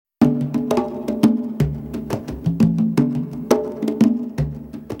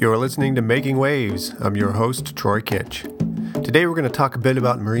You're listening to Making Waves. I'm your host, Troy Kitch. Today we're going to talk a bit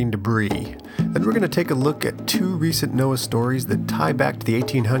about marine debris. Then we're going to take a look at two recent NOAA stories that tie back to the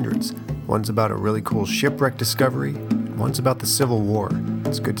 1800s. One's about a really cool shipwreck discovery. One's about the Civil War.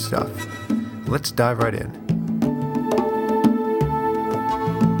 It's good stuff. Let's dive right in.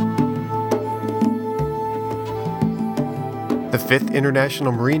 The 5th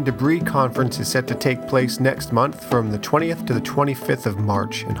International Marine Debris Conference is set to take place next month from the 20th to the 25th of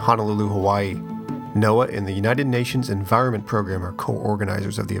March in Honolulu, Hawaii. NOAA and the United Nations Environment Program are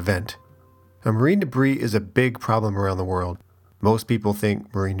co-organizers of the event. Now, marine debris is a big problem around the world. Most people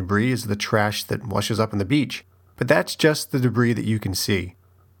think marine debris is the trash that washes up on the beach, but that's just the debris that you can see.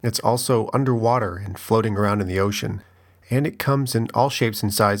 It's also underwater and floating around in the ocean, and it comes in all shapes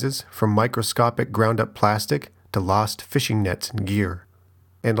and sizes, from microscopic ground-up plastic to lost fishing nets and gear.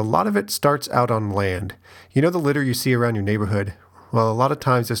 And a lot of it starts out on land. You know the litter you see around your neighborhood? Well, a lot of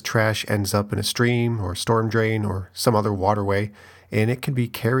times this trash ends up in a stream or a storm drain or some other waterway, and it can be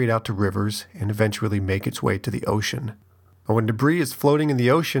carried out to rivers and eventually make its way to the ocean. And when debris is floating in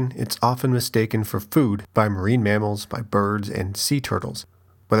the ocean, it's often mistaken for food by marine mammals, by birds, and sea turtles.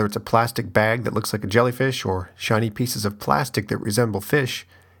 Whether it's a plastic bag that looks like a jellyfish or shiny pieces of plastic that resemble fish,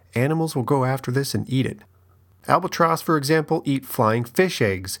 animals will go after this and eat it. Albatross, for example, eat flying fish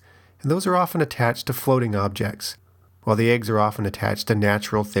eggs, and those are often attached to floating objects. While the eggs are often attached to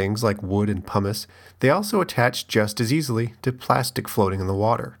natural things like wood and pumice, they also attach just as easily to plastic floating in the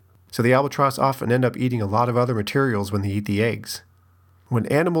water. So the albatross often end up eating a lot of other materials when they eat the eggs. When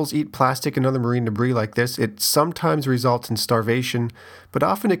animals eat plastic and other marine debris like this, it sometimes results in starvation, but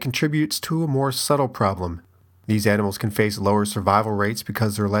often it contributes to a more subtle problem. These animals can face lower survival rates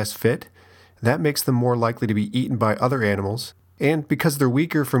because they're less fit. That makes them more likely to be eaten by other animals, and because they're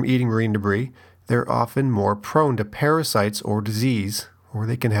weaker from eating marine debris, they're often more prone to parasites or disease, or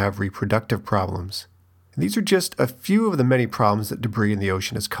they can have reproductive problems. And these are just a few of the many problems that debris in the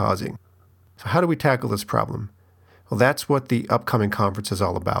ocean is causing. So how do we tackle this problem? Well, that's what the upcoming conference is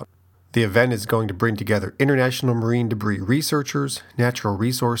all about. The event is going to bring together international marine debris researchers, natural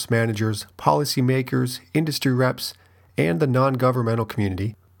resource managers, policymakers, industry reps, and the non-governmental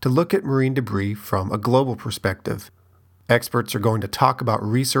community to look at marine debris from a global perspective. Experts are going to talk about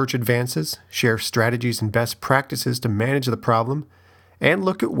research advances, share strategies and best practices to manage the problem, and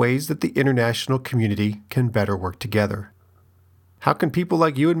look at ways that the international community can better work together. How can people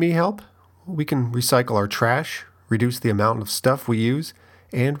like you and me help? We can recycle our trash, reduce the amount of stuff we use,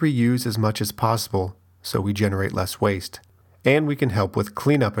 and reuse as much as possible so we generate less waste. And we can help with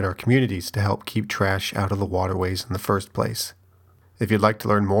cleanup in our communities to help keep trash out of the waterways in the first place. If you'd like to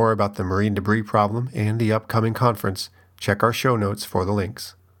learn more about the marine debris problem and the upcoming conference, check our show notes for the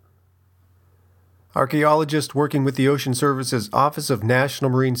links. Archaeologists working with the Ocean Service's Office of National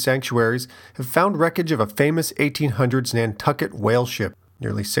Marine Sanctuaries have found wreckage of a famous 1800s Nantucket whale ship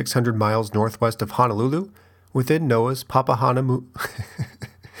nearly 600 miles northwest of Honolulu within NOAA's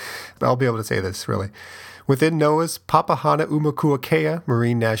I'll be able to say this, really. Within NOAA's Papahanaumakuakea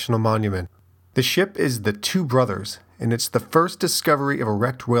Marine National Monument. The ship is the Two Brothers, and it's the first discovery of a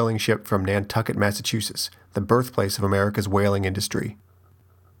wrecked whaling ship from Nantucket, Massachusetts, the birthplace of America's whaling industry.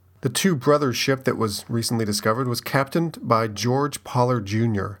 The Two Brothers ship that was recently discovered was captained by George Pollard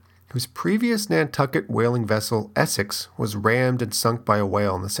Jr., whose previous Nantucket whaling vessel, Essex, was rammed and sunk by a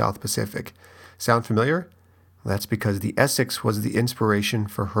whale in the South Pacific. Sound familiar? That's because the Essex was the inspiration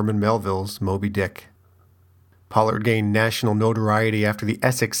for Herman Melville's Moby Dick. Pollard gained national notoriety after the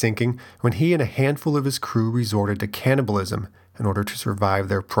Essex sinking when he and a handful of his crew resorted to cannibalism in order to survive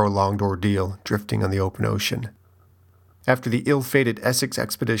their prolonged ordeal drifting on the open ocean. After the ill-fated Essex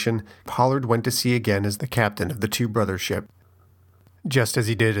expedition, Pollard went to sea again as the captain of the Two Brothers ship. Just as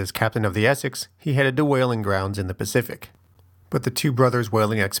he did as captain of the Essex, he headed to whaling grounds in the Pacific. But the Two Brothers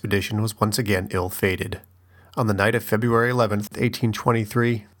whaling expedition was once again ill-fated. On the night of February 11th,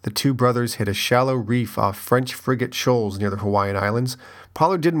 1823, the Two Brothers hit a shallow reef off French frigate shoals near the Hawaiian Islands.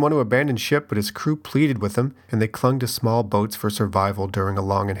 Pollard didn't want to abandon ship, but his crew pleaded with him, and they clung to small boats for survival during a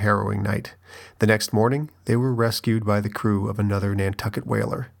long and harrowing night. The next morning, they were rescued by the crew of another Nantucket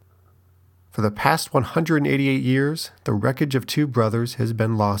whaler. For the past 188 years, the wreckage of Two Brothers has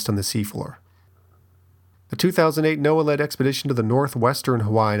been lost on the seafloor. The 2008 NOAA-led expedition to the northwestern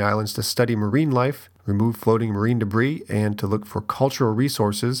Hawaiian Islands to study marine life, remove floating marine debris, and to look for cultural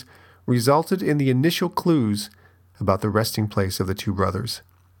resources resulted in the initial clues about the resting place of the Two Brothers.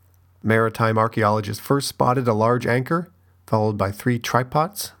 Maritime archaeologists first spotted a large anchor, followed by 3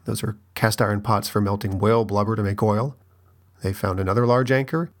 tripods. Those are cast iron pots for melting whale blubber to make oil. They found another large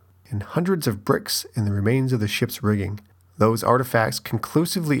anchor and hundreds of bricks and the remains of the ship's rigging. Those artifacts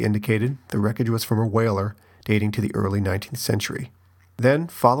conclusively indicated the wreckage was from a whaler dating to the early 19th century. Then,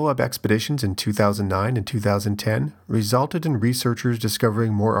 follow-up expeditions in 2009 and 2010 resulted in researchers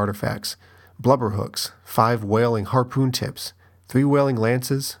discovering more artifacts: blubber hooks, 5 whaling harpoon tips, 3 whaling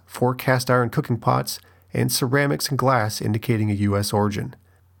lances, 4 cast-iron cooking pots, and ceramics and glass indicating a U.S. origin.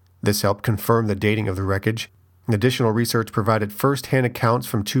 This helped confirm the dating of the wreckage. Additional research provided first-hand accounts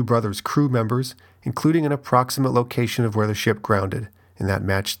from Two Brothers crew members, including an approximate location of where the ship grounded, and that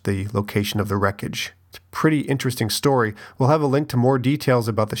matched the location of the wreckage. It's a pretty interesting story. We'll have a link to more details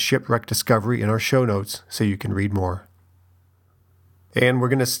about the shipwreck discovery in our show notes so you can read more. And we're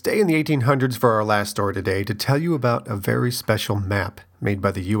going to stay in the 1800s for our last story today to tell you about a very special map made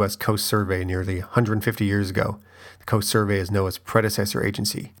by the U.S. Coast Survey nearly 150 years ago. The Coast Survey is NOAA's predecessor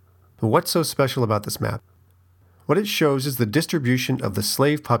agency. What's so special about this map? What it shows is the distribution of the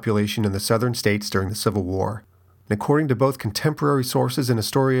slave population in the southern states during the Civil War. And according to both contemporary sources and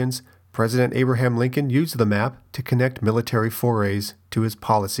historians, President Abraham Lincoln used the map to connect military forays to his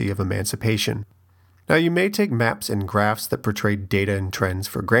policy of emancipation. Now, you may take maps and graphs that portray data and trends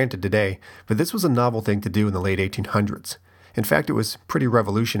for granted today, but this was a novel thing to do in the late 1800s. In fact, it was pretty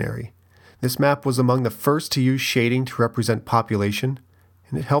revolutionary. This map was among the first to use shading to represent population,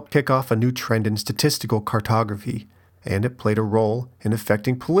 and it helped kick off a new trend in statistical cartography, and it played a role in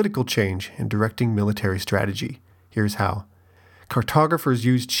affecting political change and directing military strategy. Here's how. Cartographers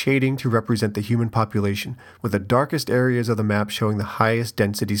used shading to represent the human population, with the darkest areas of the map showing the highest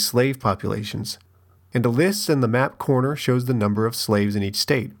density slave populations. And a list in the map corner shows the number of slaves in each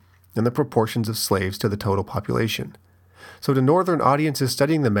state, and the proportions of slaves to the total population. So to northern audiences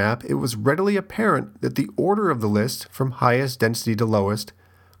studying the map, it was readily apparent that the order of the list, from highest density to lowest,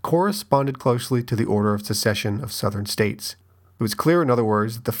 corresponded closely to the order of secession of southern states. It was clear, in other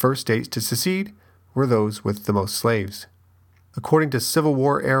words, that the first states to secede were those with the most slaves. According to Civil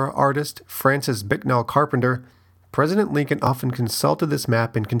War-era artist Francis Bicknell Carpenter, President Lincoln often consulted this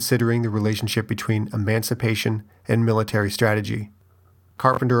map in considering the relationship between emancipation and military strategy.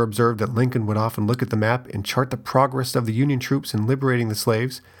 Carpenter observed that Lincoln would often look at the map and chart the progress of the Union troops in liberating the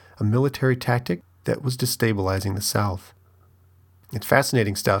slaves, a military tactic that was destabilizing the South. It's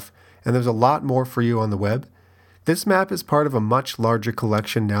fascinating stuff, and there's a lot more for you on the web. This map is part of a much larger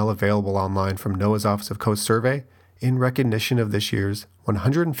collection now available online from NOAA's Office of Coast Survey in recognition of this year's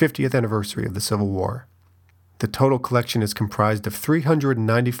 150th anniversary of the Civil War. The total collection is comprised of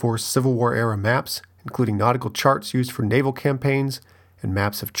 394 Civil War-era maps, including nautical charts used for naval campaigns and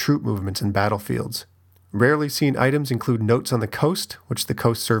maps of troop movements and battlefields. Rarely seen items include notes on the coast, which the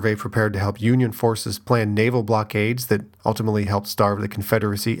Coast Survey prepared to help Union forces plan naval blockades that ultimately helped starve the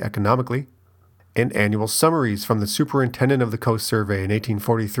Confederacy economically, and annual summaries from the Superintendent of the Coast Survey in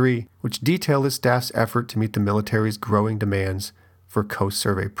 1843, which detail his staff's effort to meet the military's growing demands for Coast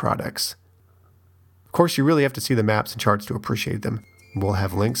Survey products. Of course, you really have to see the maps and charts to appreciate them. We'll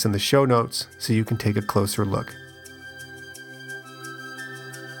have links in the show notes so you can take a closer look.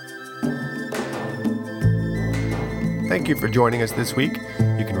 Thank you for joining us this week.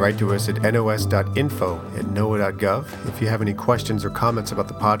 You can write to us at nos.info@noaa.gov if you have any questions or comments about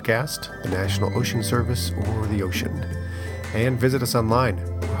the podcast, the National Ocean Service, or the ocean. And visit us online.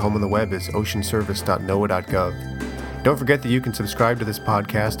 Our home on the web is oceanservice.noaa.gov. Don't forget that you can subscribe to this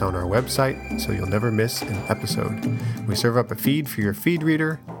podcast on our website so you'll never miss an episode. We serve up a feed for your feed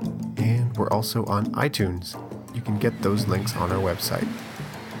reader, and we're also on iTunes. You can get those links on our website.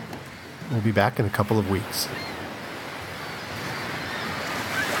 We'll be back in a couple of weeks.